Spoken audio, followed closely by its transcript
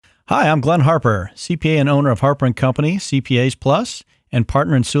Hi, I'm Glenn Harper, CPA and owner of Harper & Company, CPAs Plus, and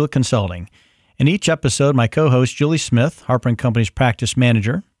partner in Sula Consulting. In each episode, my co-host Julie Smith, Harper & Company's practice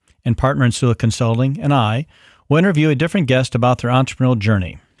manager and partner in Sula Consulting, and I will interview a different guest about their entrepreneurial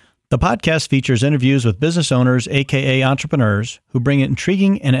journey. The podcast features interviews with business owners, aka entrepreneurs, who bring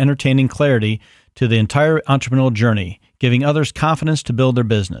intriguing and entertaining clarity to the entire entrepreneurial journey, giving others confidence to build their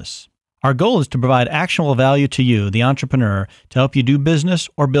business. Our goal is to provide actionable value to you, the entrepreneur, to help you do business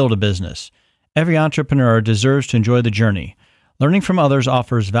or build a business. Every entrepreneur deserves to enjoy the journey. Learning from others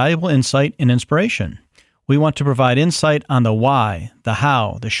offers valuable insight and inspiration. We want to provide insight on the why, the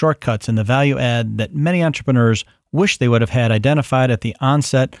how, the shortcuts, and the value add that many entrepreneurs wish they would have had identified at the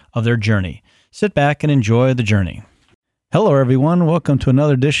onset of their journey. Sit back and enjoy the journey. Hello, everyone. Welcome to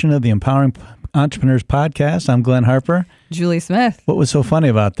another edition of the Empowering Entrepreneurs Podcast. I'm Glenn Harper. Julie Smith. What was so funny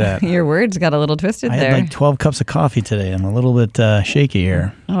about that? Your words got a little twisted there. I had like 12 cups of coffee today. I'm a little bit shaky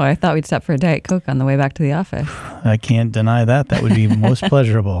here. Oh, I thought we'd stop for a Diet Coke on the way back to the office. I can't deny that. That would be most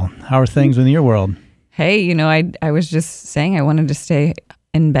pleasurable. How are things in your world? Hey, you know, I was just saying I wanted to stay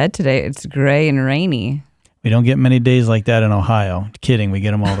in bed today. It's gray and rainy. We don't get many days like that in Ohio. Kidding, we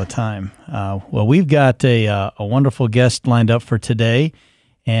get them all the time. Well, we've got a wonderful guest lined up for today,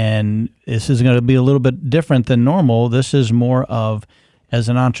 and this is going to be a little bit different than normal. This is more of, as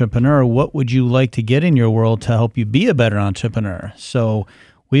an entrepreneur, what would you like to get in your world to help you be a better entrepreneur? So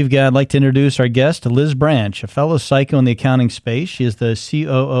I'd like to introduce our guest, Liz Branch, a fellow psycho in the accounting space. She is the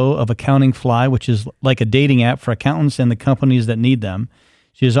COO of Accountingfly, which is like a dating app for accountants and the companies that need them.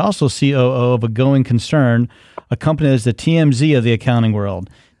 She is also COO of a going concern, a company that is the TMZ of the accounting world,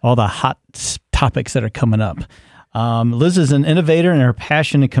 all the hot topics that are coming up. Liz is an innovator, and her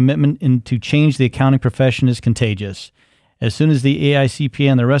passion and commitment to change the accounting profession is contagious. As soon as the AICPA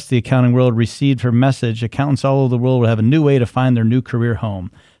and the rest of the accounting world received her message, accountants all over the world will have a new way to find their new career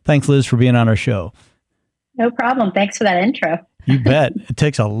home. Thanks, Liz, for being on our show. No problem. Thanks for that intro. You bet. It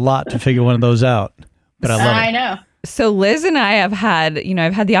takes a lot to figure one of those out, but I love it. I know. So Liz and I have had,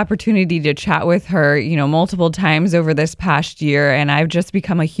 I've had the opportunity to chat with her, multiple times over this past year, and I've just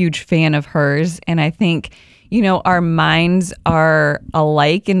become a huge fan of hers. And I think, our minds are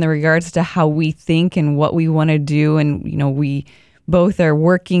alike in the regards to how we think and what we want to do. And, we both are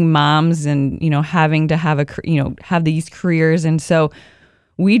working moms and, having to have have these careers. And so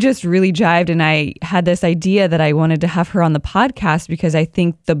we just really jived, and I had this idea that I wanted to have her on the podcast because I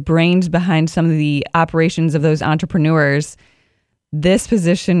think the brains behind some of the operations of those entrepreneurs, this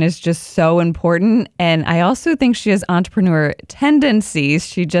position is just so important. And I also think she has entrepreneur tendencies.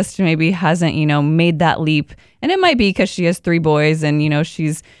 She just maybe hasn't, made that leap. And it might be because she has 3 boys and,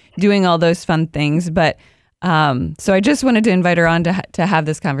 she's doing all those fun things. But so I just wanted to invite her on to have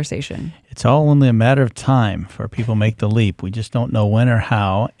this conversation. It's all only a matter of time for people make the leap. We just don't know when or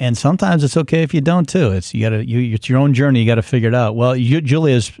how. And sometimes it's okay if you don't too. It's your own journey. You got to figure it out. Well,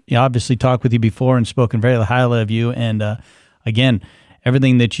 Julie has obviously talked with you before and spoken very highly of you. And again,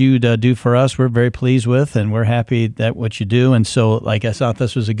 everything that you do for us, we're very pleased with, and we're happy that what you do. And so, I thought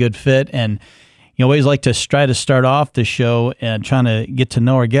this was a good fit. And always like to try to start off the show and trying to get to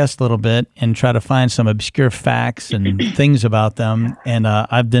know our guests a little bit and try to find some obscure facts and things about them. And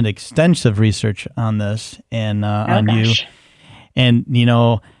I've done extensive research on this and on you. And,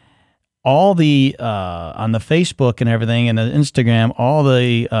 all the on the Facebook and everything and the Instagram, all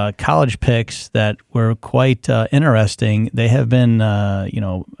the college pics that were quite interesting, they have been,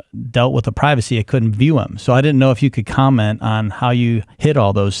 dealt with the privacy. I couldn't view them. So I didn't know if you could comment on how you hid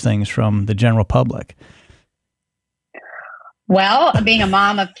all those things from the general public. Well, being a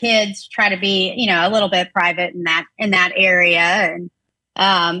mom of kids, try to be, a little bit private in that area. And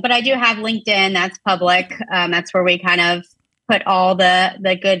but I do have LinkedIn. That's public. That's where we kind of put all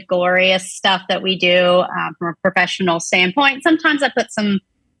the good, glorious stuff that we do from a professional standpoint. Sometimes I put some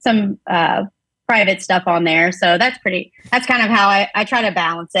private stuff on there. So that's kind of how I try to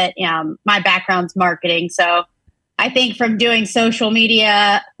balance it. My background's marketing. So I think from doing social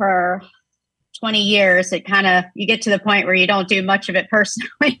media for 20 years, it kind of, you get to the point where you don't do much of it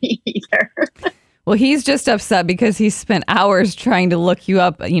personally either. Well, he's just upset because he spent hours trying to look you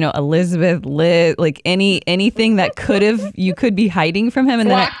up, Elizabeth, Liz, like anything that you could be hiding from him.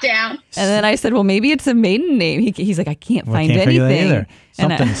 And then I said, well, maybe it's a maiden name. He's like, I can't find anything.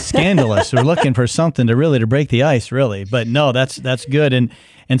 Something scandalous. We're looking for something to break the ice, really. But no, that's good.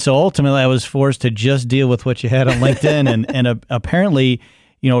 And so ultimately I was forced to just deal with what you had on LinkedIn. and apparently,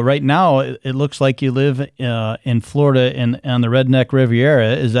 right now it looks like you live in Florida and on the Redneck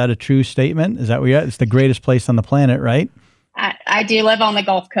Riviera. Is that a true statement? Is that where you're at? It's the greatest place on the planet, right? I do live on the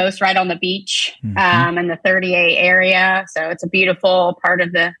Gulf Coast, right on the beach, in the 30A area. So it's a beautiful part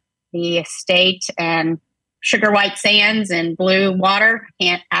of the the estate and sugar white sands and blue water.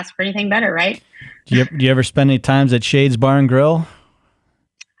 Can't ask for anything better, right? Do you ever spend any times at Shade's Bar and Grill?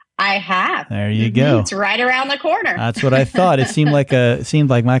 I have. There you go. It's right around the corner. That's what I thought. It seemed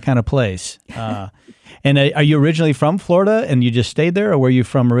like my kind of place. And are you originally from Florida and you just stayed there, or were you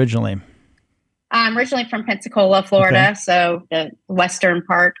from originally? I'm originally from Pensacola, Florida, okay. So the western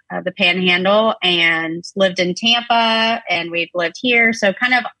part of the Panhandle, and lived in Tampa, and we've lived here. So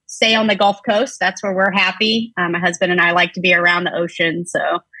kind of stay on the Gulf Coast. That's where we're happy. My husband and I like to be around the ocean,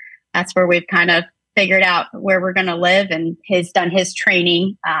 so that's where we've kind of figured out where we're going to live, and he's done his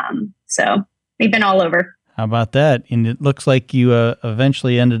training. So we've been all over. How about that? And it looks like you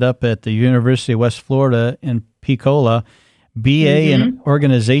eventually ended up at the University of West Florida in Pensacola. BA in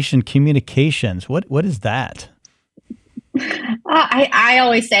Organization Communications. What is that? I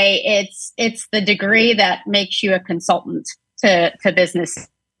always say it's the degree that makes you a consultant to businesses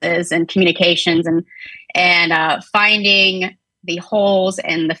and communications, and finding the holes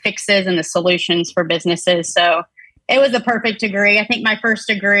and the fixes and the solutions for businesses. So it was a perfect degree. I think my first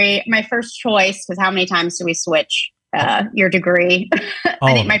choice, because how many times do we switch your degree?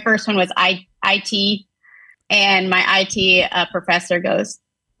 I think my first one was IT. And my IT professor goes,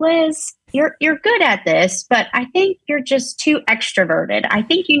 Liz, you're good at this, but I think you're just too extroverted. I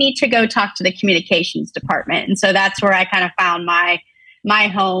think you need to go talk to the communications department. And so that's where I kind of found my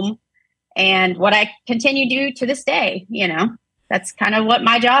home, and what I continue to do to this day. That's kind of what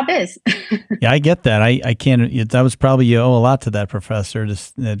my job is. Yeah, I get that. I can't. That was probably, you owe a lot to that professor,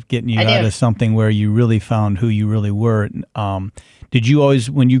 just getting you out of something where you really found who you really were. Did you always,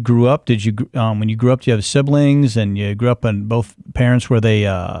 when you grew up, do you have siblings, and you grew up, and both parents, were they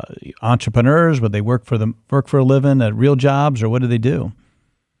entrepreneurs? Would they work for a living at real jobs, or what did they do?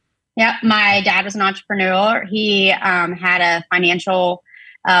 Yeah, my dad was an entrepreneur. He had a financial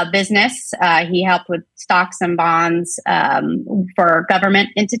business. He helped with stocks and bonds for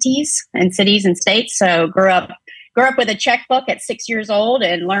government entities and cities and states. So grew up with a checkbook at 6 years old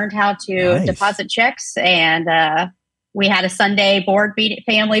and learned how to deposit checks. And we had a Sunday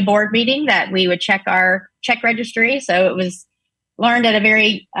family board meeting that we would check our check registry. So it was learned at a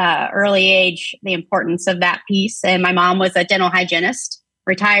very early age the importance of that piece. And my mom was a dental hygienist,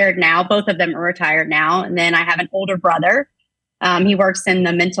 retired now. Both of them are retired now. And then I have an older brother. He works in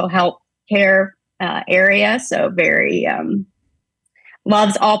the mental health care area, so very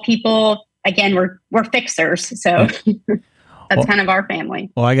loves all people. Again, we're fixers, so that's kind of our family.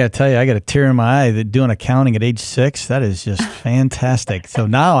 Well, I got to tell you, I got a tear in my eye that doing accounting at age 6. That is just fantastic. So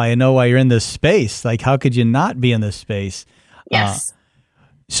now I know why you're in this space. Like, how could you not be in this space? Yes.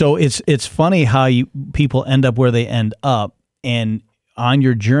 So it's funny how people end up where they end up, and on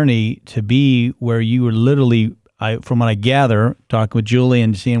your journey to be where you were literally. From what I gather, talking with Julie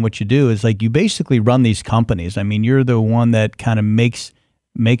and seeing what you do, is like you basically run these companies. I mean, you're the one that kind of makes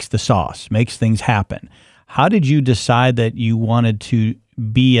the sauce, makes things happen. How did you decide that you wanted to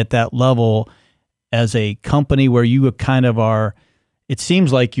be at that level as a company where you kind of are? It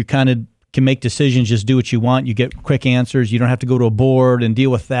seems like you kind of can make decisions, just do what you want. You get quick answers. You don't have to go to a board and deal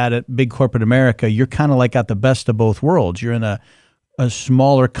with that at big corporate America. You're kind of like got the best of both worlds. You're in a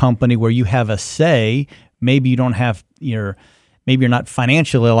smaller company where you have a say. Maybe you don't have maybe you're not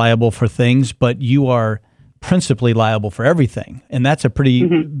financially liable for things, but you are principally liable for everything. And that's a pretty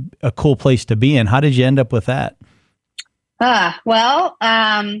a cool place to be in. How did you end up with that? Well,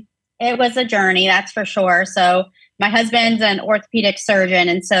 it was a journey, that's for sure. So my husband's an orthopedic surgeon.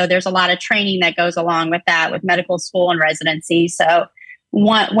 And so there's a lot of training that goes along with that, with medical school and residency. So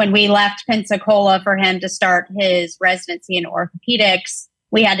when we left Pensacola for him to start his residency in orthopedics,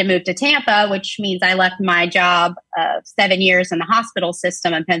 we had to move to Tampa, which means I left my job of 7 years in the hospital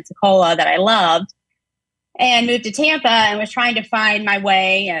system in Pensacola that I loved, and moved to Tampa and was trying to find my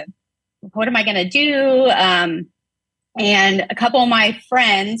way. What am I going to do? And a couple of my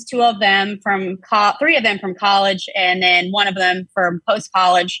friends, three of them from college, and then one of them from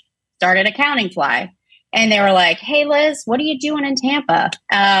post-college, started Accountingfly. And they were like, "Hey, Liz, what are you doing in Tampa?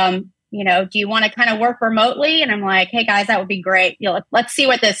 Do you want to kind of work remotely?" And I'm like, "Hey guys, that would be great. Let's see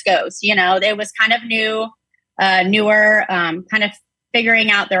what this goes." It was kind of newer, kind of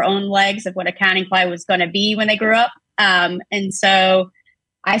figuring out their own legs of what Accountingfly was going to be when they grew up. And so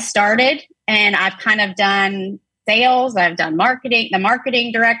I started, and I've kind of done sales. I've done marketing, the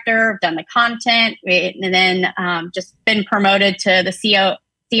marketing director, I've done the content, and then just been promoted to the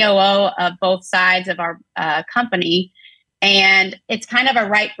COO of both sides of our company. And it's kind of a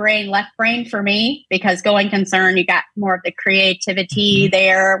right brain, left brain for me, because going concern, you got more of the creativity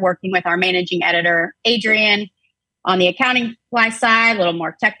there, working with our managing editor, Adrian. on the accounting fly side, a little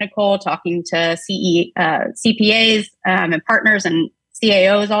more technical, talking to CPAs and partners and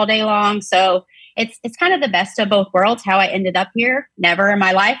CAOs all day long. So it's kind of the best of both worlds, how I ended up here. Never in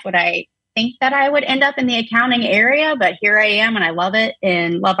my life would I think that I would end up in the accounting area, but here I am and I love it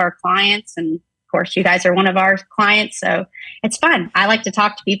and love our clients. And of course, you guys are one of our clients. So it's fun. I like to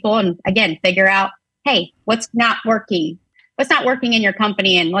talk to people and again, figure out, hey, what's not working? What's not working in your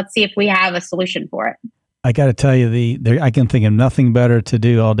company? And let's see if we have a solution for it. I got to tell you, I can think of nothing better to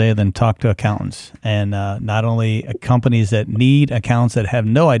do all day than talk to accountants, and not only companies that need accountants that have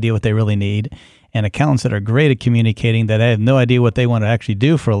no idea what they really need, and accountants that are great at communicating that have no idea what they want to actually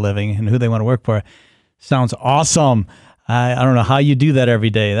do for a living and who they want to work for. Sounds awesome. I don't know how you do that every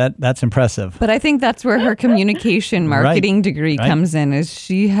day. That's impressive. But I think that's where her communication marketing degree comes in, is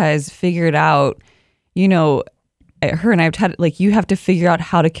she has figured out, her and I've had, you have to figure out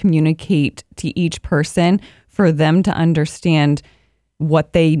how to communicate to each person for them to understand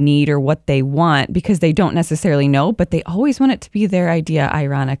what they need or what they want, because they don't necessarily know, but they always want it to be their idea,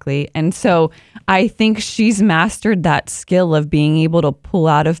 ironically. And so I think she's mastered that skill of being able to pull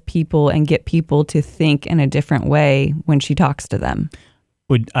out of people and get people to think in a different way when she talks to them.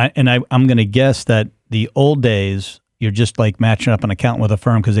 I'm going to guess that the old days, you're just like matching up an accountant with a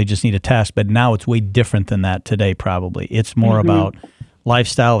firm because they just need a task. But now it's way different than that today, probably. It's more about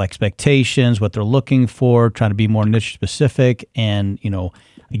lifestyle expectations, what they're looking for, trying to be more niche specific. And,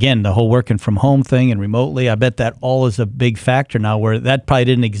 again, the whole working from home thing and remotely, I bet that all is a big factor now, where that probably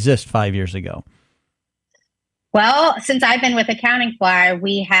didn't exist 5 years ago. Well, since I've been with Accountingfly,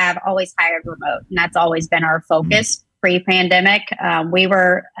 we have always hired remote, and that's always been our focus pre-pandemic.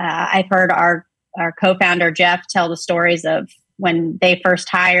 I've heard our co-founder, Jeff, tell the stories of when they first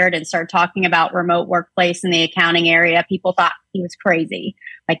hired and started talking about remote workplace in the accounting area. People thought he was crazy.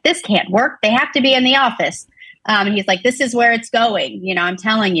 Like, this can't work. They have to be in the office. And he's like, this is where it's going. I'm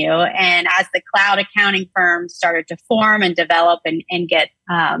telling you. And as the cloud accounting firms started to form and develop and get,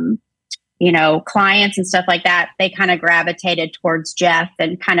 clients and stuff like that, they kind of gravitated towards Jeff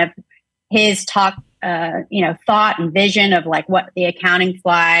and kind of his thought and vision of like what the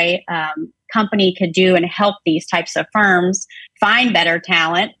Accountingfly company could do and help these types of firms find better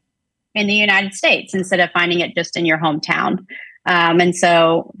talent in the United States instead of finding it just in your hometown. And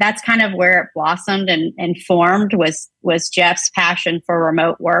so that's kind of where it blossomed and formed was Jeff's passion for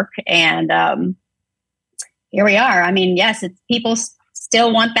remote work. And here we are. I mean, yes, people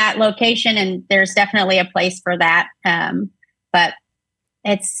still want that location, and there's definitely a place for that. But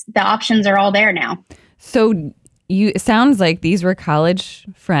the options are all there now. So it sounds like these were college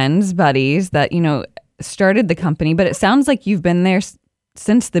friends, buddies that, started the company, but it sounds like you've been there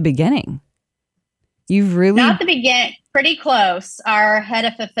since the beginning. You've really... Not the beginning, pretty close. Our head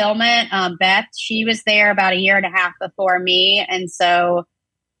of fulfillment, Beth, she was there about a year and a half before me. And so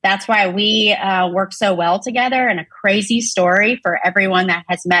that's why we work so well together. And a crazy story for everyone that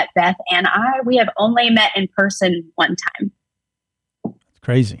has met Beth and I, we have only met in person one time.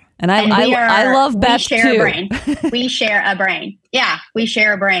 Crazy. And I love Beth we share too. A brain. We share a brain. Yeah, we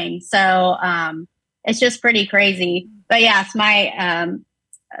share a brain. So it's just pretty crazy. But yes, my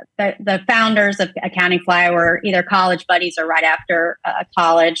the founders of Accountingfly were either college buddies or right after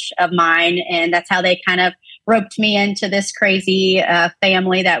college of mine, and that's how they kind of roped me into this crazy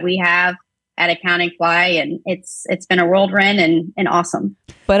family that we have at Accountingfly, and it's been a whirlwind and awesome.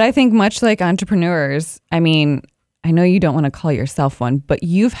 But I think much like entrepreneurs, I mean, I know you don't want to call yourself one, but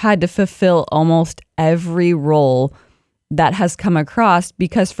you've had to fulfill almost every role that has come across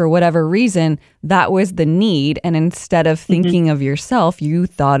because for whatever reason, that was the need. And instead of thinking of yourself, you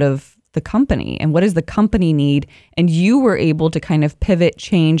thought of the company and what does the company need? And you were able to kind of pivot,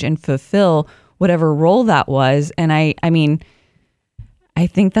 change, and fulfill whatever role that was. And I mean, I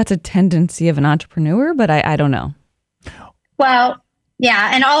think that's a tendency of an entrepreneur, but I don't know. Well,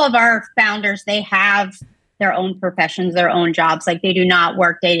 yeah. And all of our founders, they have their own professions, their own jobs. Like, they do not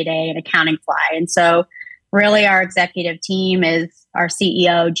work day to day at Accountingfly. And so really our executive team is our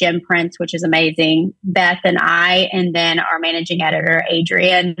CEO, Jim Prince, which is amazing, Beth and I, and then our managing editor,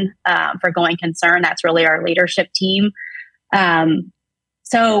 Adrian, for Going Concern. That's really our leadership team.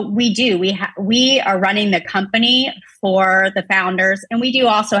 So we are running the company for the founders, and we do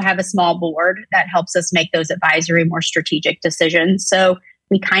also have a small board that helps us make those advisory, more strategic decisions. So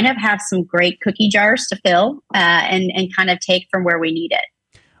we kind of have some great cookie jars to fill and kind of take from where we need it.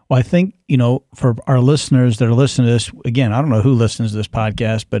 Well, I think, for our listeners that are listening to this, again, I don't know who listens to this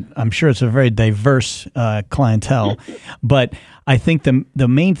podcast, but I'm sure it's a very diverse clientele. But I think the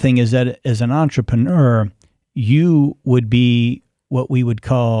main thing is that as an entrepreneur, you would be what we would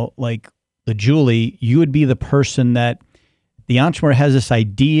call like Julie, you would be the person that the entrepreneur has this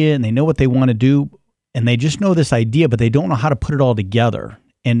idea and they know what they want to do and they just know this idea, but they don't know how to put it all together.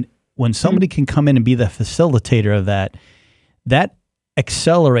 And when somebody can come in and be the facilitator of that, that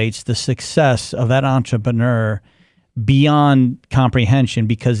accelerates the success of that entrepreneur beyond comprehension,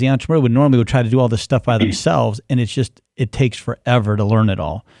 because the entrepreneur would try to do all this stuff by themselves, and it takes forever to learn it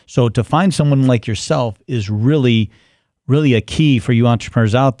all. So to find someone like yourself is really, really a key for you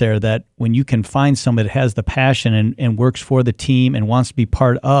entrepreneurs out there, that when you can find somebody that has the passion and works for the team and wants to be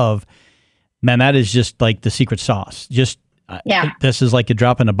part of, man, that is just like the secret sauce. This is like a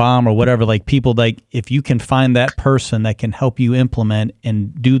drop in a bomb or whatever. Like people, like if you can find that person that can help you implement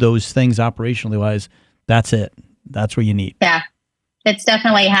and do those things operationally wise, that's it. That's what you need. Yeah. It's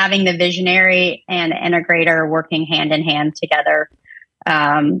definitely having the visionary and the integrator working hand in hand together.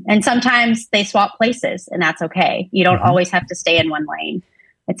 And sometimes they swap places, and that's okay. You don't always have to stay in one lane.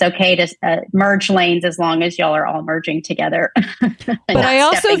 It's okay to merge lanes as long as y'all are all merging together. But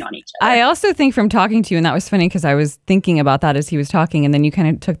I also think from talking to you, and that was funny because I was thinking about that as he was talking, and then you kind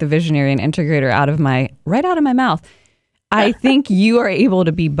of took the visionary and integrator right out of my mouth. I think you are able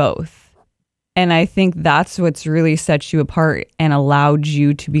to be both. And I think that's what's really set you apart and allowed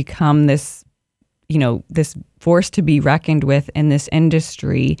you to become this, this force to be reckoned with in this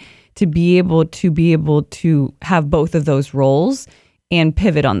industry, to be able to have both of those roles and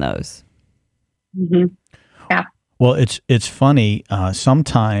pivot on those. Mm-hmm. Yeah. Well, it's funny.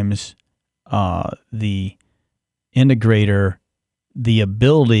 Sometimes the integrator, the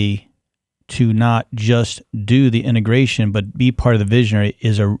ability to not just do the integration but be part of the visionary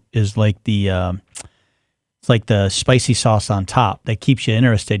is like the it's like the spicy sauce on top that keeps you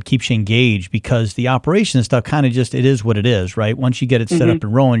interested, keeps you engaged, because the operation stuff kind of just, it is what it is, right? Once you get it set up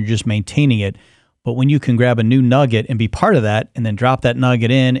and rolling, you're just maintaining it. But when you can grab a new nugget and be part of that and then drop that nugget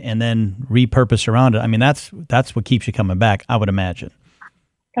in and then repurpose around it, I mean, that's what keeps you coming back, I would imagine.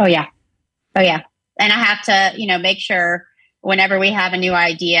 Oh yeah. And I have to, make sure whenever we have a new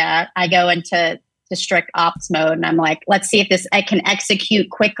idea, I go into strict ops mode, and I'm like, let's see if I can execute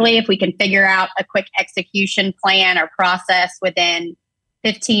quickly. If we can figure out a quick execution plan or process within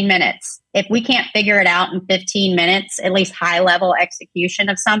 15 minutes. If we can't figure it out in 15 minutes, at least high level execution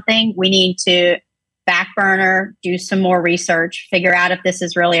of something, we need to back burner, do some more research, figure out if this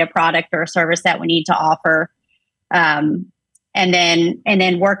is really a product or a service that we need to offer. And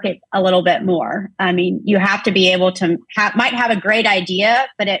then work it a little bit more. I mean, you have to be able to might have a great idea,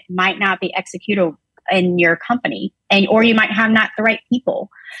 but it might not be executable in your company, or you might have not the right people.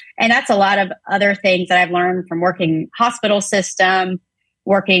 And that's a lot of other things that I've learned from working hospital system,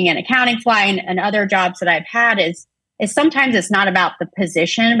 working in Accountingfly, and other jobs that I've had is sometimes it's not about the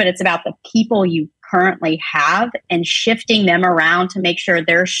position, but it's about the people you currently have and shifting them around to make sure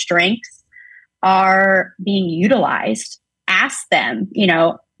their strengths are being utilized. Ask them,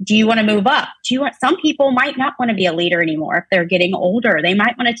 do you want to move up? Some people might not want to be a leader anymore. If they're getting older, they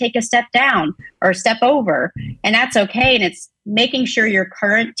might want to take a step down or a step over, and that's okay. And it's making sure your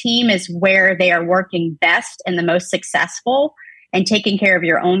current team is where they are working best and the most successful, and taking care of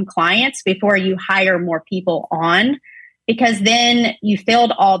your own clients before you hire more people on, because then you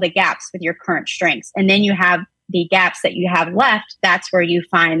filled all the gaps with your current strengths, and then you have the gaps that you have left. That's where you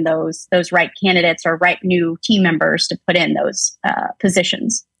find those right candidates or right new team members to put in those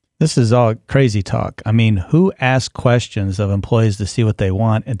positions. This is all crazy talk. I mean, who asks questions of employees to see what they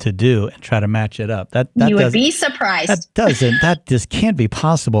want and to do and try to match it up? That you would be surprised. That just can't be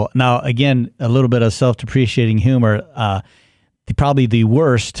possible. Now, again, a little bit of self-depreciating humor. Probably the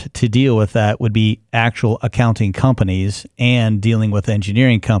worst to deal with that would be actual accounting companies and dealing with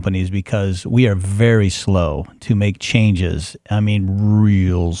engineering companies, because we are very slow to make changes. I mean,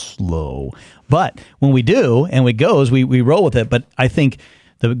 real slow. But when we do and it goes, we roll with it. But I think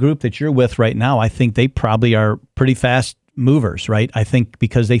the group that you're with right now, I think they probably are pretty fast movers, right? I think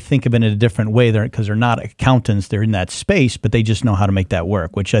because they think of it in a different way, because they're not accountants, they're in that space, but they just know how to make that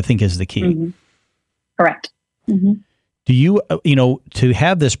work, which I think is the key. Mm-hmm. Correct. Mm-hmm. Do you, to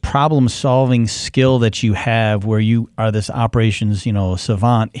have this problem-solving skill that you have, where you are this operations,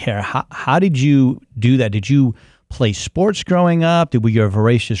 savant here, how did you do that? Did you play sports growing up? Were you a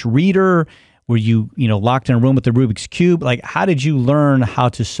voracious reader? Were you, locked in a room with the Rubik's Cube? Like, how did you learn how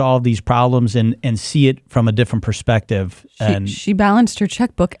to solve these problems and see it from a different perspective? She balanced her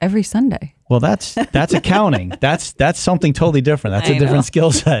checkbook every Sunday. Well, that's accounting. That's something totally different. That's a different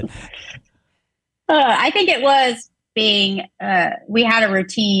skill set. I think it was being, we had a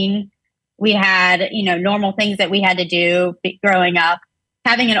routine. We had, normal things that we had to do growing up.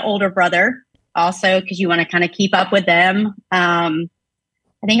 Having an older brother also, because you want to kind of keep up with them.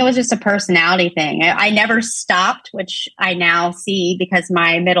 I think it was just a personality thing. I never stopped, which I now see because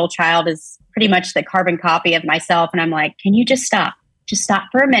my middle child is pretty much the carbon copy of myself. And I'm like, can you just stop? Just stop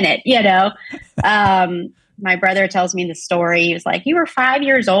for a minute, My brother tells me the story. He was like, you were 5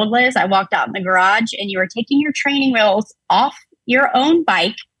 years old, Liz. I walked out in the garage and you were taking your training wheels off your own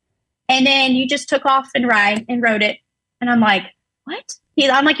bike. And then you just took off and rode it. And I'm like, what?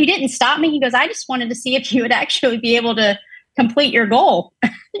 I'm like, you didn't stop me. He goes, I just wanted to see if you would actually be able to complete your goal.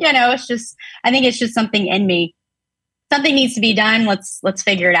 It's just, I think it's just something in me. Something needs to be done. Let's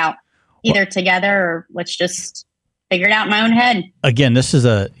figure it out either together or let's just figure it out in my own head. Again, this is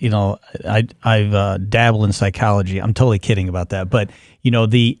I've dabbled in psychology. I'm totally kidding about that. But,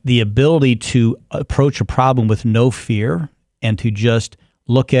 the ability to approach a problem with no fear and to just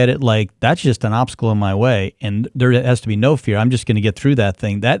look at it like that's just an obstacle in my way. And there has to be no fear. I'm just going to get through that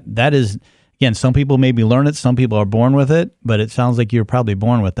thing. That is, again, some people maybe learn it. Some people are born with it, but it sounds like you're probably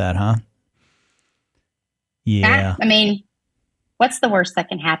born with that, huh? Yeah. I mean, what's the worst that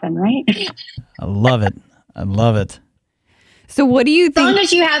can happen, right? I love it. So what do you think? As long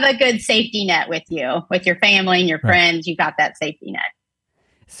as you have a good safety net with you, with your family and your friends, you got that safety net.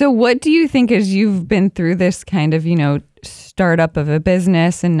 So what do you think as you've been through this kind of, startup of a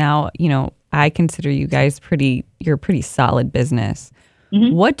business and now, I consider you guys you're a pretty solid business.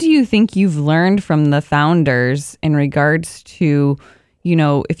 Mm-hmm. What do you think you've learned from the founders in regards to,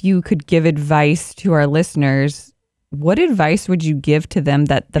 if you could give advice to our listeners, what advice would you give to them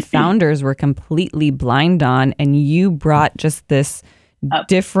that the founders were completely blind on and you brought just this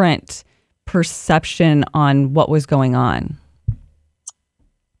different perception on what was going on?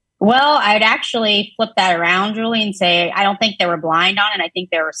 Well, I'd actually flip that around, Julie, and say, I don't think they were blind on it. I think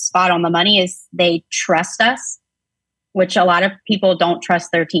they were spot on the money is they trust us, which a lot of people don't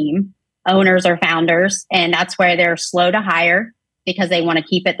trust their team, owners or founders. And that's where they're slow to hire because they want to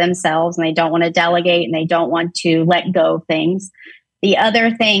keep it themselves and they don't want to delegate and they don't want to let go of things. The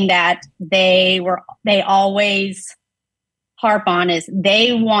other thing that they always harp on is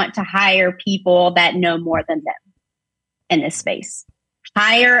they want to hire people that know more than them in this space.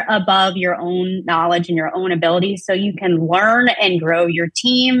 Hire above your own knowledge and your own abilities so you can learn and grow your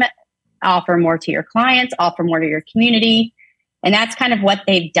team, offer more to your clients, offer more to your community. And that's kind of what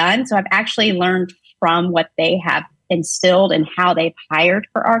they've done. So I've actually learned from what they have instilled and how they've hired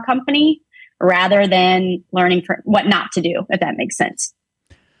for our company rather than learning for what not to do, if that makes sense.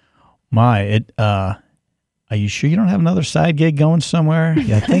 Are you sure you don't have another side gig going somewhere?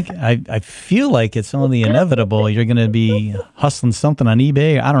 Yeah, I feel like it's only inevitable. You're going to be hustling something on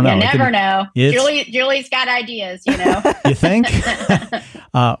eBay. I don't know. You never know. Julie's got ideas, You think?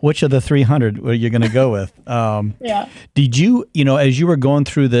 Which of the 300 are you going to go with? Yeah. Did you, as you were going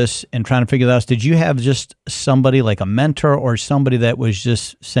through this and trying to figure that out, did you have just somebody like a mentor or somebody that was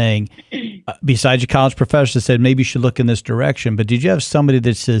just saying, besides your college professor that said, maybe you should look in this direction, but did you have somebody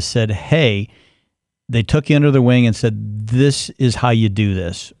that said, hey, they took you under the wing and said, this is how you do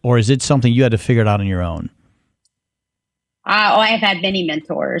this? Or is it something you had to figure it out on your own? I have had many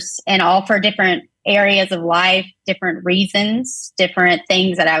mentors and all for different areas of life, different reasons, different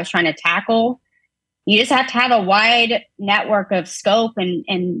things that I was trying to tackle. You just have to have a wide network of scope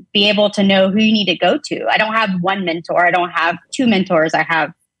and be able to know who you need to go to. I don't have one mentor. I don't have two mentors. I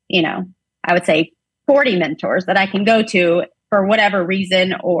have, I would say 40 mentors that I can go to for whatever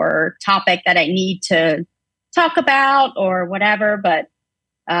reason or topic that I need to talk about or whatever. But,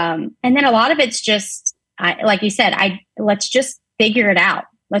 and then a lot of it's just, like you said, let's just figure it out.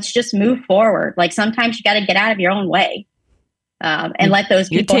 Let's just move forward. Like sometimes you got to get out of your own way and let those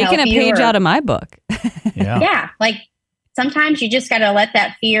people You're taking help a page you out of my book. Yeah. Like sometimes you just got to let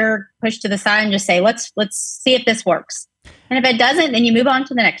that fear push to the side and just say, let's see if this works. And if it doesn't, then you move on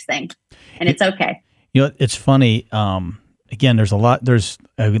to the next thing and it's okay. It's funny. Again, there's a lot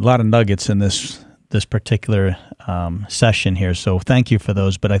of nuggets in this particular session here. So thank you for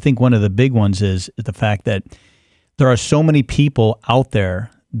those. But I think one of the big ones is the fact that there are so many people out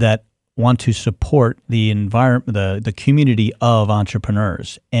there that want to support the environment, the community of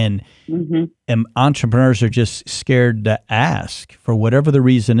entrepreneurs. And, and entrepreneurs are just scared to ask for whatever the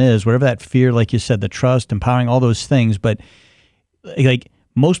reason is, whatever that fear, like you said, the trust, empowering, all those things. But like,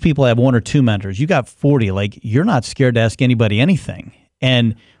 most people have one or two mentors. You got 40. Like, you're not scared to ask anybody anything.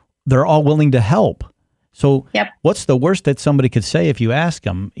 And they're all willing to help. So What's the worst that somebody could say if you ask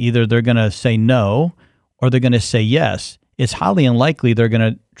them? Either they're going to say no or they're going to say yes. It's highly unlikely they're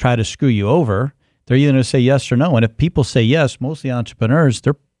going to try to screw you over. They're either going to say yes or no. And if people say yes, mostly entrepreneurs,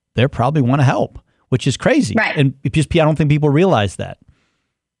 they probably want to help, which is crazy. Right. And I don't think people realize that.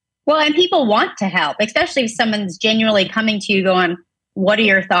 Well, and people want to help, especially if someone's genuinely coming to you going, what are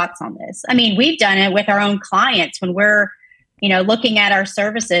your thoughts on this? I mean, we've done it with our own clients when we're, looking at our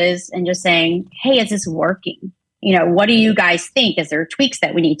services and just saying, hey, is this working? What do you guys think? Is there tweaks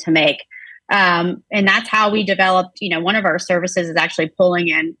that we need to make? And that's how we developed, one of our services is actually pulling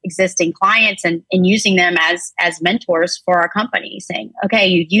in existing clients and using them as mentors for our company, saying, okay,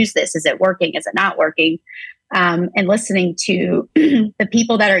 you use this. Is it working? Is it not working? And listening to the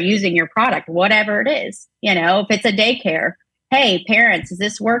people that are using your product, whatever it is, if it's a daycare, hey, parents, is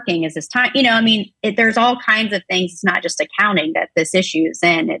this working? Is this time? There's all kinds of things. It's not just accounting that this issue is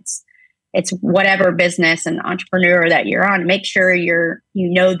in. It's whatever business and entrepreneur that you're on. Make sure you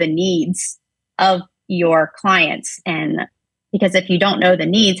know the needs of your clients. And because if you don't know the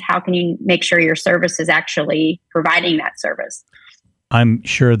needs, how can you make sure your service is actually providing that service? I'm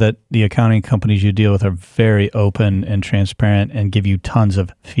sure that the accounting companies you deal with are very open and transparent and give you tons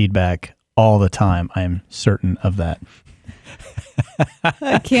of feedback all the time. I'm certain of that.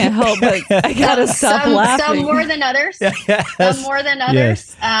 I can't help but I gotta stop laughing. Some more than others. Yes. Some more than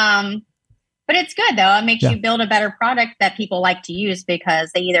others. Yes. But it's good though. It makes you build a better product that people like to use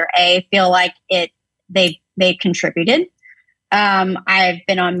because they either feel like they've contributed. I've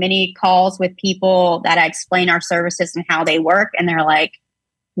been on many calls with people that I explain our services and how they work, and they're like,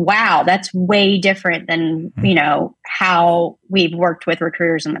 "Wow, that's way different than how we've worked with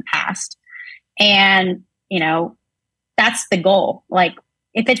recruiters in the past." And that's the goal. Like,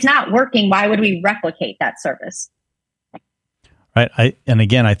 if it's not working, why would we replicate that service? Right.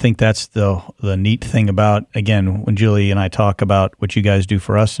 I think that's the neat thing about, again, when Julie and I talk about what you guys do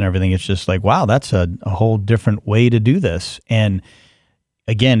for us and everything, it's just like, wow, that's a whole different way to do this. And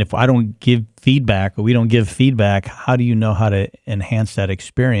again, if I don't give feedback or we don't give feedback, how do you know how to enhance that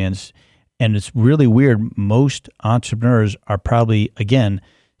experience? And it's really weird. Most entrepreneurs are probably, again,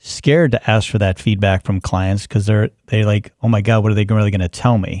 scared to ask for that feedback from clients because they're like, oh my God, what are they really going to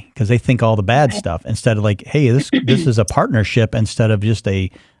tell me? Because they think all the bad stuff instead of like, hey, this is a partnership instead of just a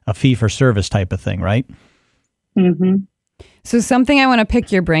fee for service type of thing, right? Mm-hmm. So something I want to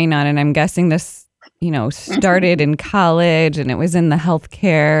pick your brain on, and I'm guessing this, started in college and it was in the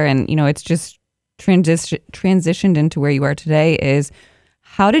healthcare and, it's just transitioned into where you are today, is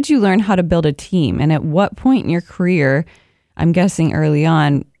how did you learn how to build a team? And at what point in your career, I'm guessing early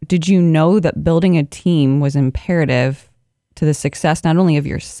on, did you know that building a team was imperative to the success not only of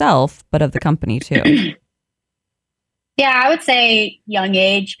yourself, but of the company too? Yeah, I would say young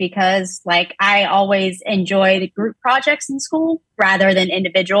age because I always enjoyed group projects in school rather than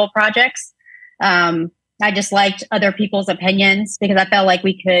individual projects. I just liked other people's opinions because I felt like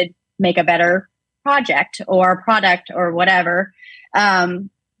we could make a better project or product or whatever.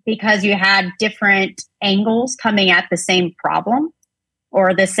 Because you had different angles coming at the same problem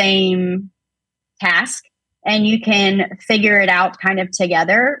or the same task, and you can figure it out kind of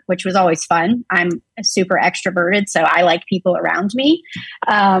together, which was always fun. I'm super extroverted, so I like people around me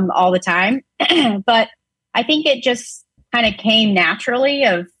all the time. But I think it just kind of came naturally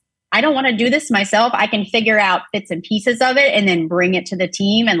of, I don't want to do this myself. I can figure out bits and pieces of it and then bring it to the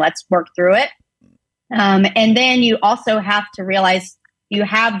team and let's work through it. And then you also have to realize you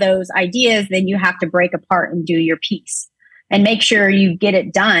have those ideas, then you have to break apart and do your piece and make sure you get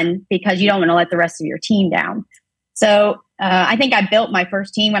it done because you don't want to let the rest of your team down. So I think I built my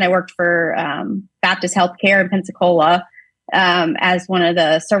first team when I worked for Baptist Healthcare in Pensacola as one of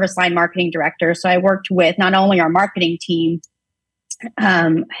the service line marketing directors. So I worked with not only our marketing team,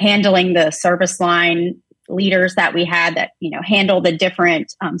 handling the service line leaders that we had that, handle the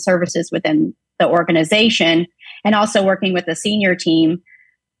different services within the organization, and also working with the senior team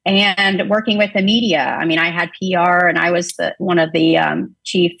and working with the media. I mean, I had PR and I was one of the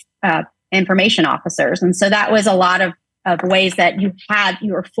chief information officers. And so that was a lot of ways that you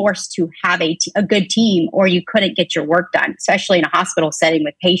were forced to have a good team or you couldn't get your work done, especially in a hospital setting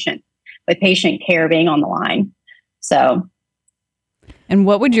with patient care being on the line. So. And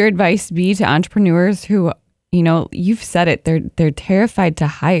what would your advice be to entrepreneurs who, you've said it, they're terrified to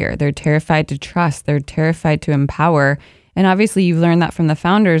hire, they're terrified to trust, they're terrified to empower. And obviously you've learned that from the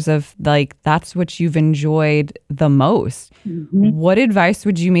founders of that's what you've enjoyed the most. Mm-hmm. What advice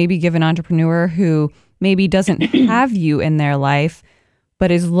would you maybe give an entrepreneur who maybe doesn't have you in their life, but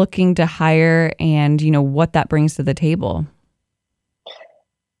is looking to hire and, what that brings to the table?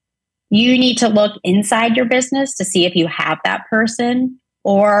 You need to look inside your business to see if you have that person,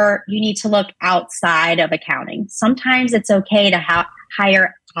 or you need to look outside of accounting. Sometimes it's okay to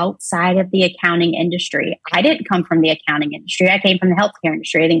hire outside of the accounting industry. I didn't come from the accounting industry. I came from the healthcare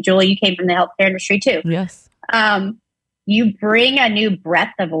industry. I think, Julie, you came from the healthcare industry too. Yes. You bring a new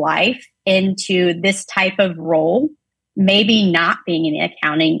breadth of life into this type of role maybe not being in the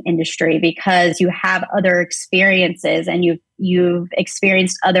accounting industry because you have other experiences and you've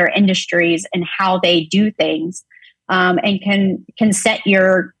experienced other industries and how they do things, and can set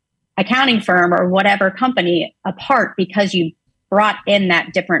your accounting firm or whatever company apart because you brought in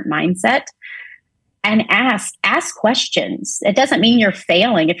that different mindset. And ask questions. It doesn't mean you're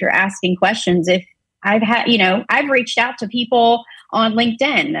failing if you're asking questions. If I've reached out to people on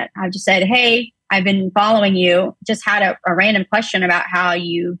LinkedIn that I've just said, hey, I've been following you, just had a random question about how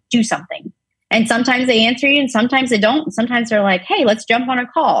you do something. And sometimes they answer you and sometimes they don't. And sometimes they're like, hey, let's jump on a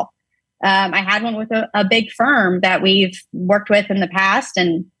call. I had one with a big firm that we've worked with in the past,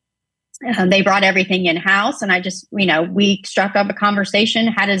 and they brought everything in-house. And I just, we struck up a conversation,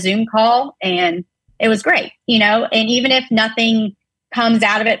 had a Zoom call, and it was great, and even if nothing comes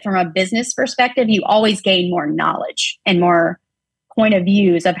out of it from a business perspective, you always gain more knowledge and more point of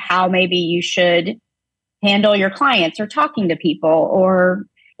views of how maybe you should handle your clients or talking to people or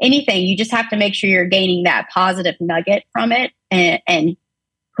anything. You just have to make sure you're gaining that positive nugget from it and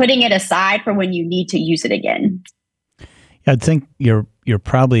putting it aside for when you need to use it again. I think your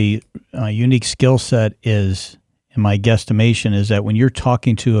probably unique skill set is, in my guesstimation, is that when you're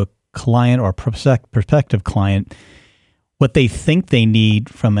talking to a client or prospective client, what they think they need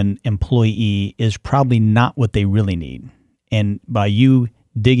from an employee is probably not what they really need. And by you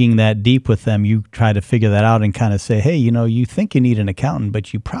digging that deep with them, you try to figure that out and kind of say, hey, you think you need an accountant,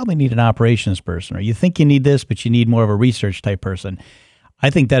 but you probably need an operations person, or you think you need this, but you need more of a research type person. I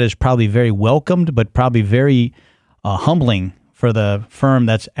think that is probably very welcomed, but probably very humbling for the firm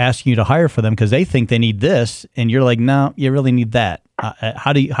that's asking you to hire for them because they think they need this, and you're like, no, you really need that.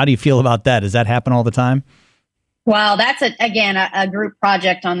 How do you feel about that? Does that happen all the time? Well, that's a group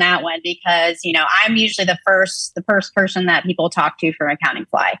project on that one because I'm usually the first person that people talk to for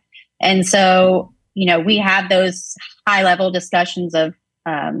Accountingfly, and so we have those high level discussions of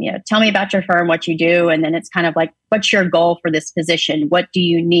tell me about your firm, what you do, and then it's kind of like, what's your goal for this position? What do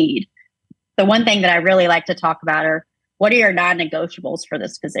you need? The one thing that I really like to talk about are what are your non-negotiables for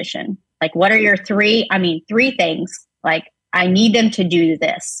this position? Like, what are your three things? Like, I need them to do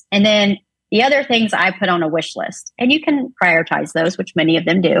this. And then the other things I put on a wish list, and you can prioritize those, which many of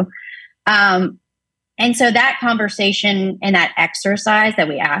them do. And so that conversation and that exercise that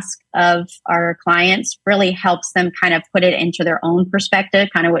we ask of our clients really helps them kind of put it into their own perspective,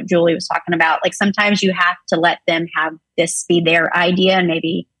 kind of what Julie was talking about. Like sometimes you have to let them have this be their idea and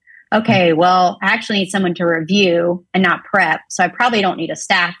maybe, okay, well, I actually need someone to review and not prep. So I probably don't need a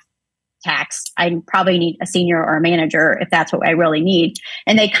staff tax. I probably need a senior or a manager if that's what I really need.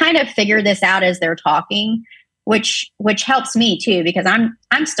 And they kind of figure this out as they're talking, which helps me too, because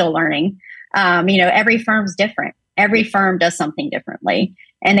I'm still learning. Every firm's different. Every firm does something differently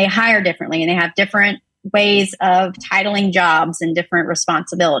and they hire differently and they have different ways of titling jobs and different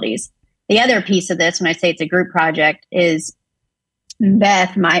responsibilities. The other piece of this, when I say it's a group project, is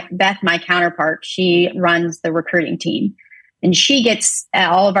Beth, my counterpart. She runs the recruiting team and she gets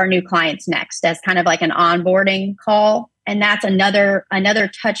all of our new clients next as kind of like an onboarding call. And that's another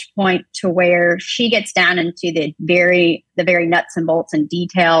touch point to where she gets down into the very nuts and bolts and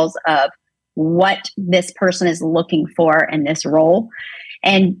details of what this person is looking for in this role.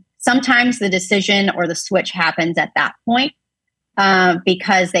 And sometimes the decision or the switch happens at that point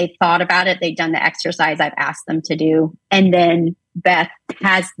because they thought about it. They've done the exercise I've asked them to do. And then Beth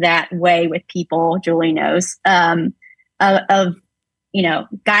has that way with people, Julie knows, of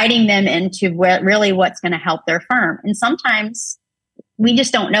guiding them into really what's going to help their firm. And sometimes we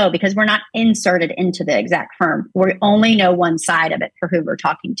just don't know because we're not inserted into the exact firm. We only know one side of it for who we're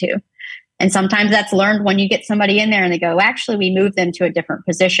talking to. And sometimes that's learned when you get somebody in there and they go, actually, we moved them to a different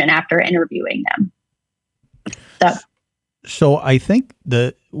position after interviewing them. So I think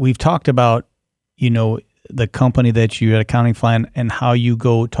we've talked about, the company that you at Accountingfly and how you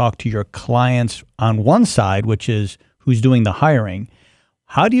go talk to your clients on one side, which is who's doing the hiring.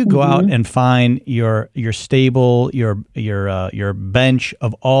 How do you go out and find your stable, your bench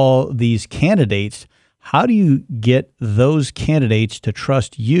of all these candidates? How do you get those candidates to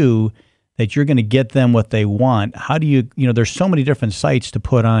trust you that you're going to get them what they want? How do you, there's so many different sites to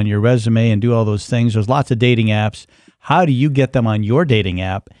put on your resume and do all those things. There's lots of dating apps. How do you get them on your dating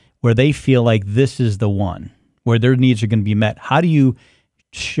app where they feel like this is the one, where their needs are going to be met? How do you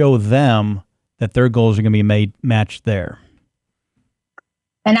show them that their goals are going to be matched there?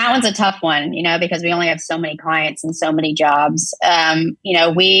 And that one's a tough one, because we only have so many clients and so many jobs.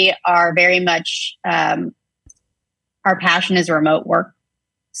 We are very much, our passion is remote work.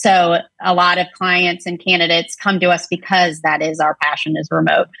 So a lot of clients and candidates come to us because that is our passion is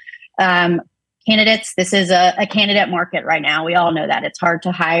remote. candidates. This is a candidate market right now. We all know that it's hard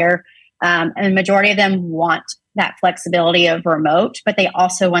to hire. And the majority of them want that flexibility of remote, but they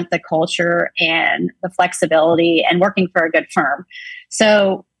also want the culture and the flexibility and working for a good firm.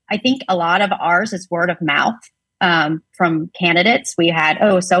 So I think a lot of ours is word of mouth from candidates. We had,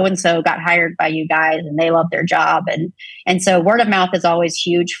 so-and-so got hired by you guys and they love their job. And so word of mouth is always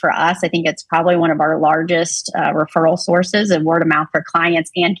huge for us. I think it's probably one of our largest referral sources of word of mouth for clients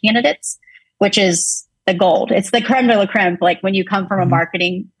and candidates, which is the gold. It's the creme de la creme. Like when you come from a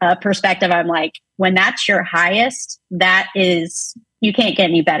marketing perspective, I'm like, when that's your highest, that is, you can't get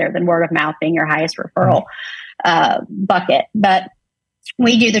any better than word of mouth being your highest referral bucket. But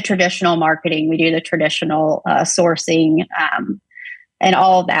we do the traditional marketing, we do the traditional sourcing, and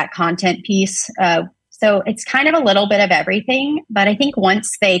all of that content piece. So it's kind of a little bit of everything. But I think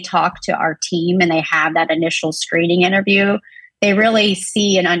once they talk to our team and they have that initial screening interview, they really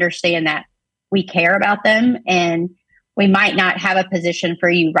see and understand that we care about them, and we might not have a position for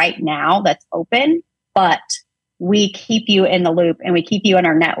you right now that's open, but we keep you in the loop and we keep you in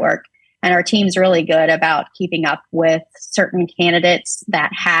our network. And our team's really good about keeping up with certain candidates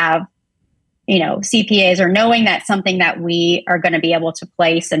that have, CPAs, or knowing that's something that we are going to be able to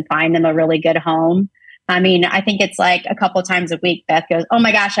place and find them a really good home. I mean, I think it's like a couple of times a week, Beth goes, "Oh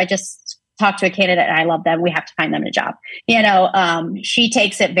my gosh, I just talked to a candidate and I love them. We have to find them a job." She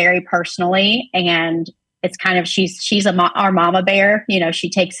takes it very personally, and it's kind of, she's our mama bear.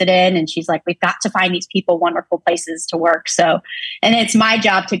 She takes it in and she's like, "We've got to find these people wonderful places to work." So, and it's my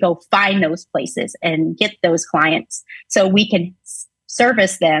job to go find those places and get those clients so we can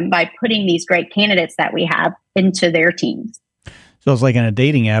service them by putting these great candidates that we have into their teams. So it's like in a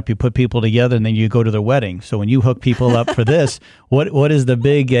dating app, you put people together and then you go to their wedding. So when you hook people up for this, what is the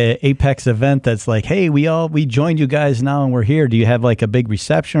big apex event that's like, "Hey, we joined you guys now and we're here"? Do you have like a big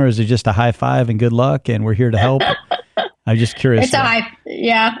reception, or is it just a high five and good luck and we're here to help? I'm just curious.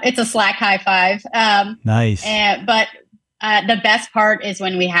 It's a Slack high five. Nice. But the best part is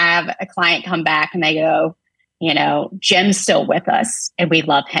when we have a client come back and they go, "Jim's still with us and we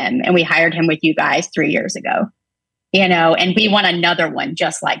love him and we hired him with you guys 3 years ago. And we want another one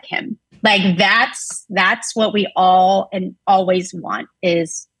just like him." Like that's what we all and always want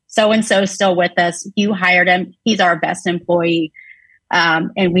is so-and-so still with us. You hired him. He's our best employee.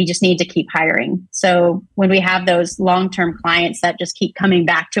 And we just need to keep hiring. So when we have those long-term clients that just keep coming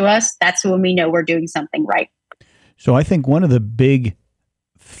back to us, that's when we know we're doing something right. So I think one of the big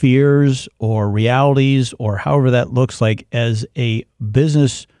fears or realities, or however that looks like, as a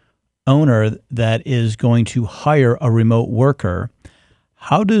business owner that is going to hire a remote worker,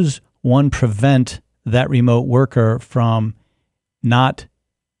 how does one prevent that remote worker from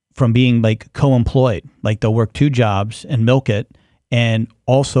being like co-employed? Like they'll work 2 jobs and milk it, and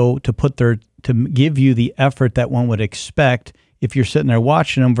also to give you the effort that one would expect if you're sitting there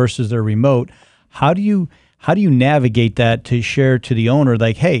watching them versus they're remote. How do you navigate that to share to the owner,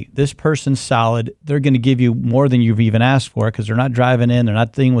 like, "Hey, this person's solid. They're going to give you more than you've even asked for because they're not driving in. They're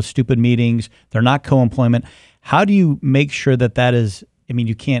not dealing with stupid meetings. They're not co-employment." How do you make sure that is, I mean,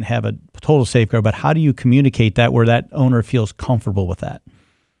 you can't have a total safeguard, but how do you communicate that where that owner feels comfortable with that?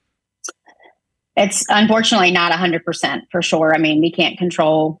 It's unfortunately not 100% for sure. I mean, we can't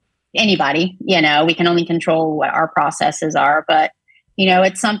control anybody, we can only control what our processes are, but,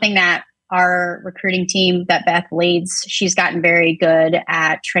 it's something that our recruiting team that Beth leads, she's gotten very good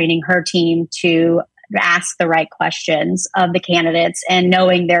at training her team to ask the right questions of the candidates and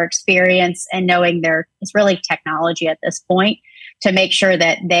knowing their experience and knowing it's really technology at this point to make sure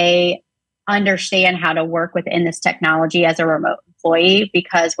that they understand how to work within this technology as a remote employee,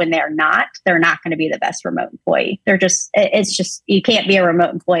 because when they're not going to be the best remote employee. It's just, you can't be a remote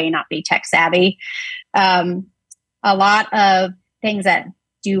employee and not be tech savvy. A lot of things that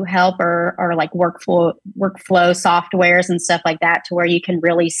do help are like workflow softwares and stuff like that, to where you can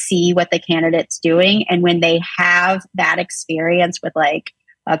really see what the candidate's doing. And when they have that experience with like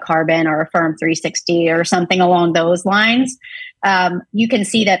a Carbon or a Firm 360 or something along those lines, you can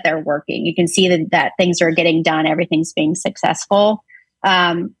see that they're working. You can see that things are getting done. Everything's being successful.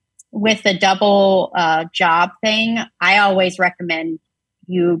 With the double job thing, I always recommend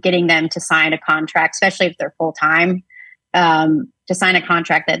you getting them to sign a contract, especially if they're full-time, to sign a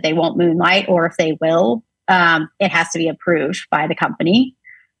contract that they won't moonlight, or if they will, it has to be approved by the company.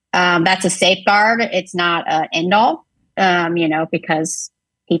 That's a safeguard. It's not an end all, because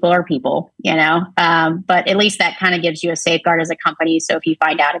people are people, but at least that kind of gives you a safeguard as a company. So if you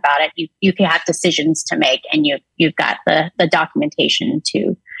find out about it, you can have decisions to make, and you've got the documentation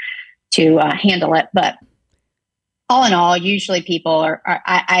to handle it. But all in all, usually people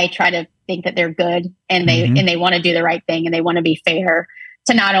I try to think that they're good and they want to do the right thing and they want to be fair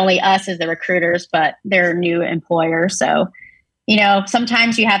to not only us as the recruiters, but their new employer. So,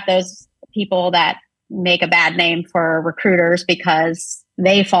 sometimes you have those people that make a bad name for recruiters because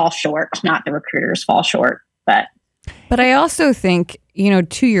they fall short, not the recruiters fall short. But I also think,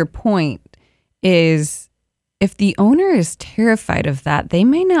 to your point, is if the owner is terrified of that, they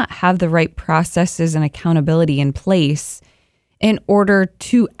may not have the right processes and accountability in place in order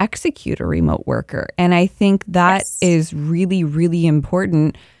to execute a remote worker. And I think that is really, really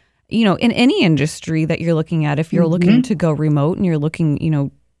important, in any industry that you're looking at. If you're looking to go remote and you're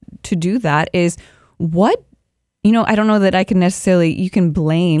looking, to do that, is what, I don't know that I can necessarily, you can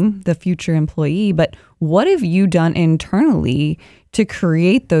blame the future employee, but what have you done internally to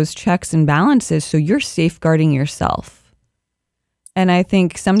create those checks and balances so you're safeguarding yourself? And I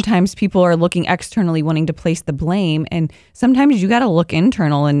think sometimes people are looking externally, wanting to place the blame. And sometimes you got to look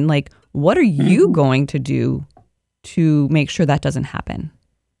internal and what are you going to do to make sure that doesn't happen?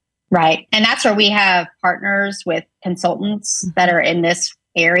 Right. And that's where we have partners with consultants that are in this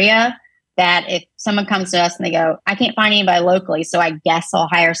area, that if someone comes to us and they go, I can't find anybody locally, so I guess I'll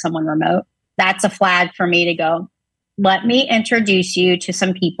hire someone remote. That's a flag for me to go, let me introduce you to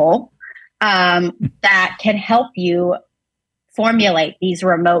some people that can help you formulate these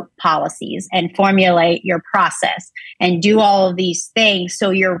remote policies and formulate your process and do all of these things so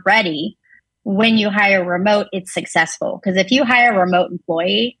you're ready when you hire remote, it's successful. Because if you hire a remote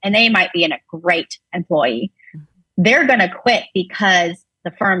employee and they might be a great employee, they're going to quit because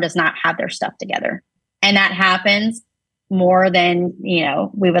the firm does not have their stuff together. And that happens more than,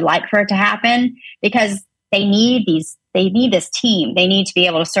 we would like for it to happen, because they need this team. They need to be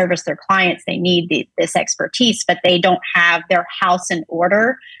able to service their clients. They need this expertise, but they don't have their house in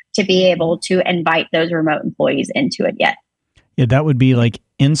order to be able to invite those remote employees into it yet. Yeah, that would be like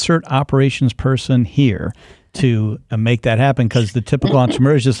insert operations person here to make that happen, because the typical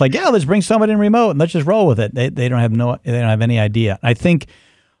entrepreneur is just like, yeah, let's bring somebody in remote and let's just roll with it. They don't have any idea. I think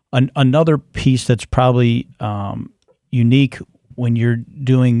another piece that's probably unique when you're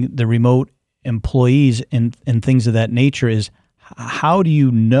doing the remote employees and things of that nature is, how do you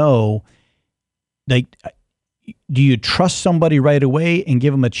know, do you trust somebody right away and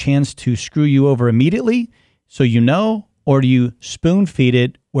give them a chance to screw you over immediately so or do you spoon feed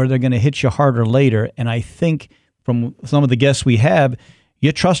it where they're going to hit you harder later? And I think from some of the guests we have,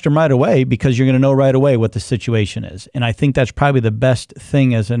 you trust them right away because you're going to know right away what the situation is. And I think that's probably the best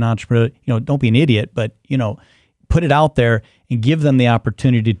thing as an entrepreneur. Don't be an idiot, but, put it out there and give them the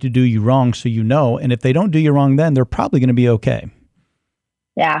opportunity to do you wrong so you know. And if they don't do you wrong, then they're probably going to be okay.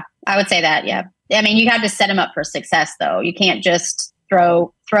 Yeah, I would say that. Yeah. I mean, you have to set them up for success, though. You can't just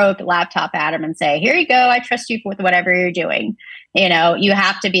throw a laptop at them and say, here you go, I trust you with whatever you're doing. You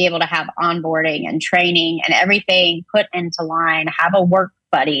have to be able to have onboarding and training and everything put into line, have a work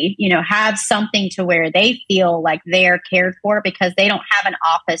buddy, have something to where they feel like they're cared for, because they don't have an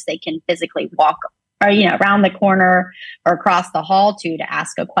office they can physically walk or, around the corner or across the hall to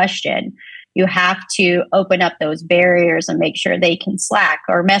ask a question. You have to open up those barriers and make sure they can Slack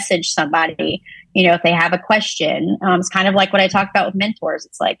or message somebody, if they have a question. It's kind of like what I talked about with mentors.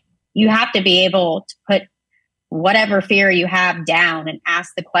 It's like, you have to be able to put whatever fear you have down and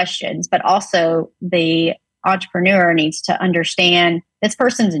ask the questions, but also the entrepreneur needs to understand this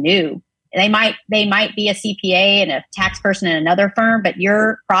person's new. They might be a CPA and a tax person in another firm, but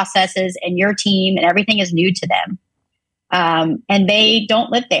your processes and your team and everything is new to them. And they don't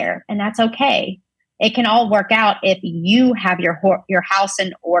live there, and that's okay. It can all work out if you have your house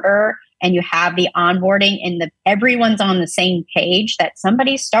in order and you have the onboarding and everyone's on the same page that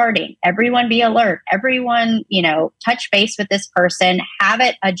somebody's starting. Everyone be alert. Everyone, touch base with this person, have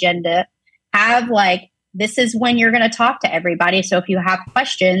an agenda, have this is when you're going to talk to everybody. So if you have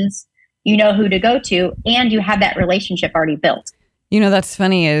questions, you know who to go to, and you have that relationship already built. That's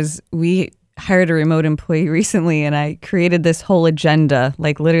funny is we hired a remote employee recently, and I created this whole agenda,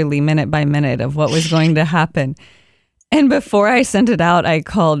 literally minute by minute, of what was going to happen. And before I sent it out, I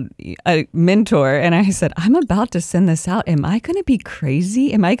called a mentor and I said, I'm about to send this out. Am I going to be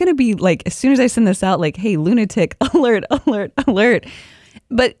crazy? Am I going to be as soon as I send this out, hey, lunatic, alert, alert, alert.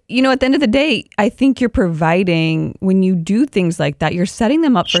 But, at the end of the day, I think you're providing, when you do things like that, you're setting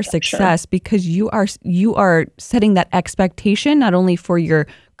them up for success, because you are setting that expectation not only for your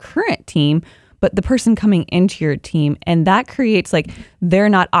current team, but the person coming into your team. And that creates they're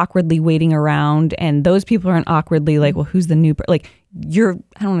not awkwardly waiting around, and those people aren't awkwardly well, who's the new you're,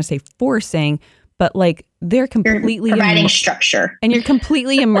 I don't want to say forcing, but they're completely providing structure, and you're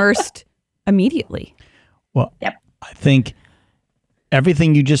completely immersed immediately. Well, yep. I think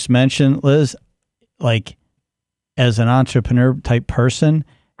everything you just mentioned, Liz, like as an entrepreneur type person,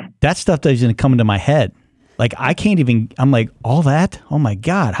 that stuff doesn't come into my head. Like I can't even, I'm like, all that? Oh my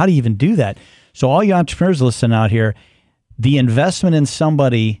God, how do you even do that? So all you entrepreneurs listening out here, the investment in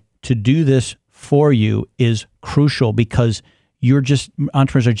somebody to do this for you is crucial because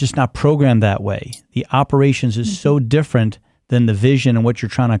entrepreneurs are just not programmed that way. The operations is so different than the vision and what you're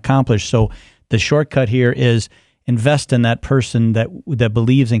trying to accomplish. So the shortcut here is invest in that person that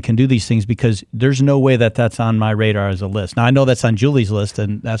believes and can do these things, because there's no way that that's on my radar as a list. Now I know that's on Julie's list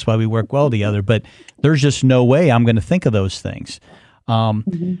and that's why we work well together, but there's just no way I'm going to think of those things.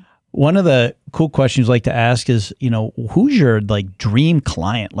 One of the cool questions I like to ask is, who's your like dream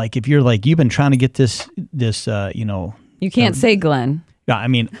client? Like if you're like, you've been trying to get this, You can't say Glenn. Yeah, I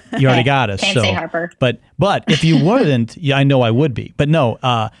mean, you already got us. Can't say Harper. But if you wouldn't, yeah, I know I would be. But no,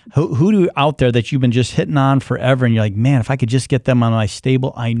 who do out there that you've been just hitting on forever, and you're like, man, if I could just get them on my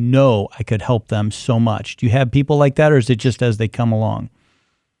stable, I know I could help them so much. Do you have people like that, or is it just as they come along?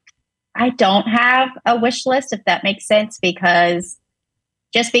 I don't have a wish list, if that makes sense, because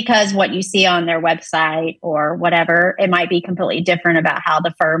what you see on their website or whatever, it might be completely different about how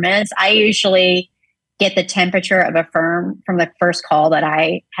the firm is. I usually get the temperature of a firm from the first call that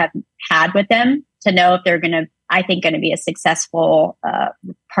I have had with them to know if they're going to be a successful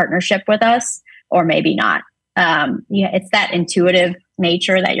partnership with us or maybe not. It's that intuitive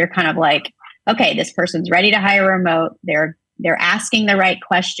nature that you're kind of like, okay, this person's ready to hire remote. They're asking the right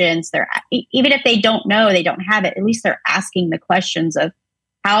questions. Even if they don't know, they don't have it, at least they're asking the questions of,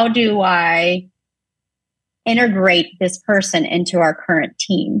 how do I integrate this person into our current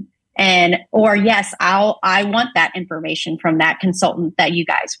team? Or yes, I want that information from that consultant that you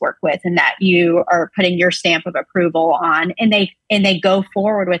guys work with and that you are putting your stamp of approval on, and they go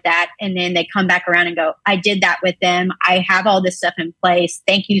forward with that. And then they come back around and go, I did that with them. I have all this stuff in place.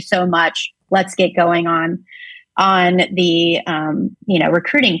 Thank you so much. Let's get going on the,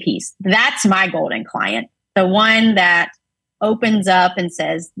 recruiting piece. That's my golden client. The one that opens up and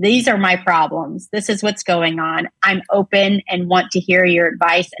says, these are my problems. This is what's going on. I'm open and want to hear your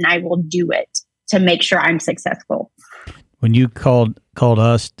advice, and I will do it to make sure I'm successful. When you called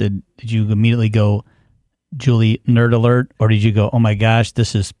us, did you immediately go, Julie, nerd alert? Or did you go, oh my gosh,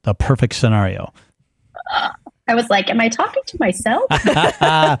 this is a perfect scenario? I was like, am I talking to myself?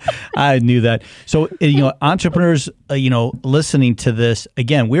 I knew that. So, entrepreneurs, listening to this,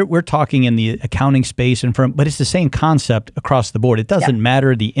 again, we're talking in the accounting space but it's the same concept across the board. It doesn't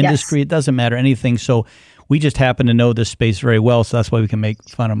matter the industry. Yes. It doesn't matter anything. So we just happen to know this space very well. So that's why we can make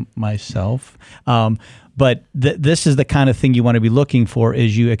fun of myself. But this is the kind of thing you want to be looking for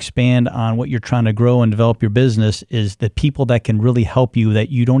as you expand on what you're trying to grow and develop your business, is the people that can really help you that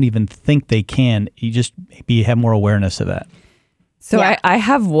you don't even think they can. You just maybe have more awareness of that. So yeah. I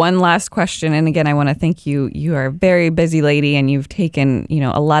have one last question. And again, I want to thank you. You are a very busy lady and you've taken,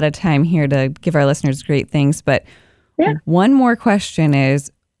 a lot of time here to give our listeners great things. But one more question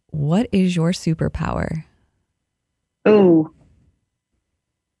is, what is your superpower? Ooh,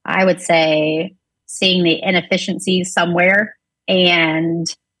 I would say seeing the inefficiencies somewhere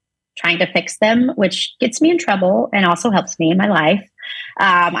and trying to fix them, which gets me in trouble and also helps me in my life.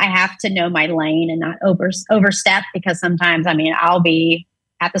 I have to know my lane and not overstep, because sometimes, I'll be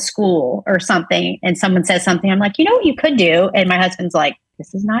at the school or something and someone says something, I'm like, you know what you could do? And my husband's like,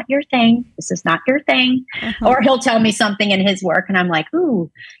 this is not your thing. This is not your thing. Uh-huh. Or he'll tell me something in his work and I'm like,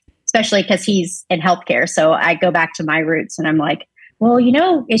 ooh, especially because he's in healthcare. So I go back to my roots and I'm like, well,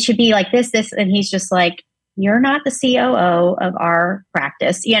 it should be like this. And he's just like, you're not the COO of our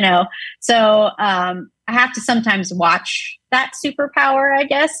practice, So I have to sometimes watch that superpower, I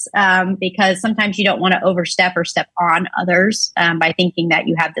guess, because sometimes you don't want to overstep or step on others by thinking that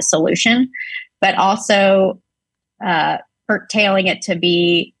you have the solution, but also curtailing it to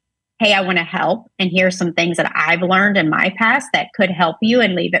be, hey, I want to help. And here's some things that I've learned in my past that could help you,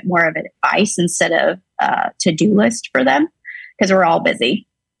 and leave it more of an advice instead of to-do list for them, because we're all busy.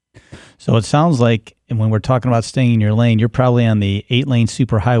 So it sounds like, and when we're talking about staying in your lane, you're probably on the 8-lane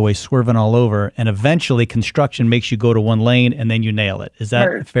superhighway swerving all over, and eventually construction makes you go to one lane and then you nail it. Is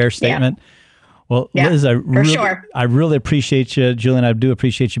that a fair statement? Yeah. Well, Liz, I really appreciate you. Julian, I do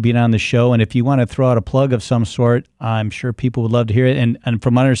appreciate you being on the show. And if you want to throw out a plug of some sort, I'm sure people would love to hear it. And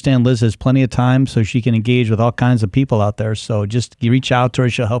from what I understand, Liz has plenty of time so she can engage with all kinds of people out there. So just you reach out to her,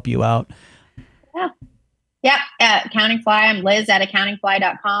 she'll help you out. Yeah. Accountingfly. I'm Liz at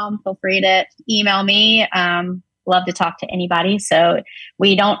accountingfly.com. Feel free to email me. Love to talk to anybody. So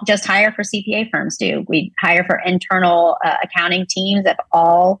we don't just hire for CPA firms, we hire for internal accounting teams of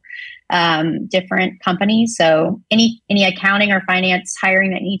all different companies. So any accounting or finance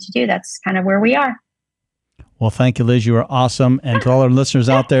hiring that you need to do, that's kind of where we are. Well, thank you, Liz. You are awesome. And to all our listeners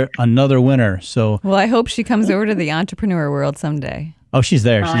out there, another winner. So, well, I hope she comes over to the entrepreneur world someday. Oh, she's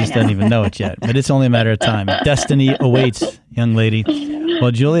there. She just doesn't even know it yet. But it's only a matter of time. Destiny awaits, young lady.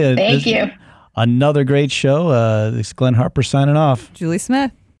 Well, Julia, thank you. Another great show. This is Glenn Harper signing off. Julie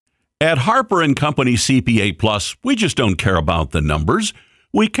Smith. At Harper & Company CPA Plus, we just don't care about the numbers.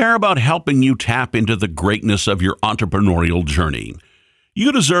 We care about helping you tap into the greatness of your entrepreneurial journey.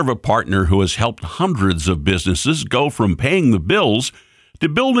 You deserve a partner who has helped hundreds of businesses go from paying the bills to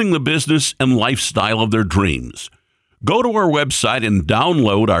building the business and lifestyle of their dreams. Go to our website and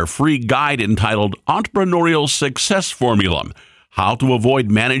download our free guide entitled Entrepreneurial Success Formula: How to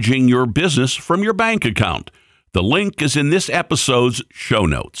Avoid Managing Your Business from Your Bank Account. The link is in this episode's show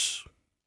notes.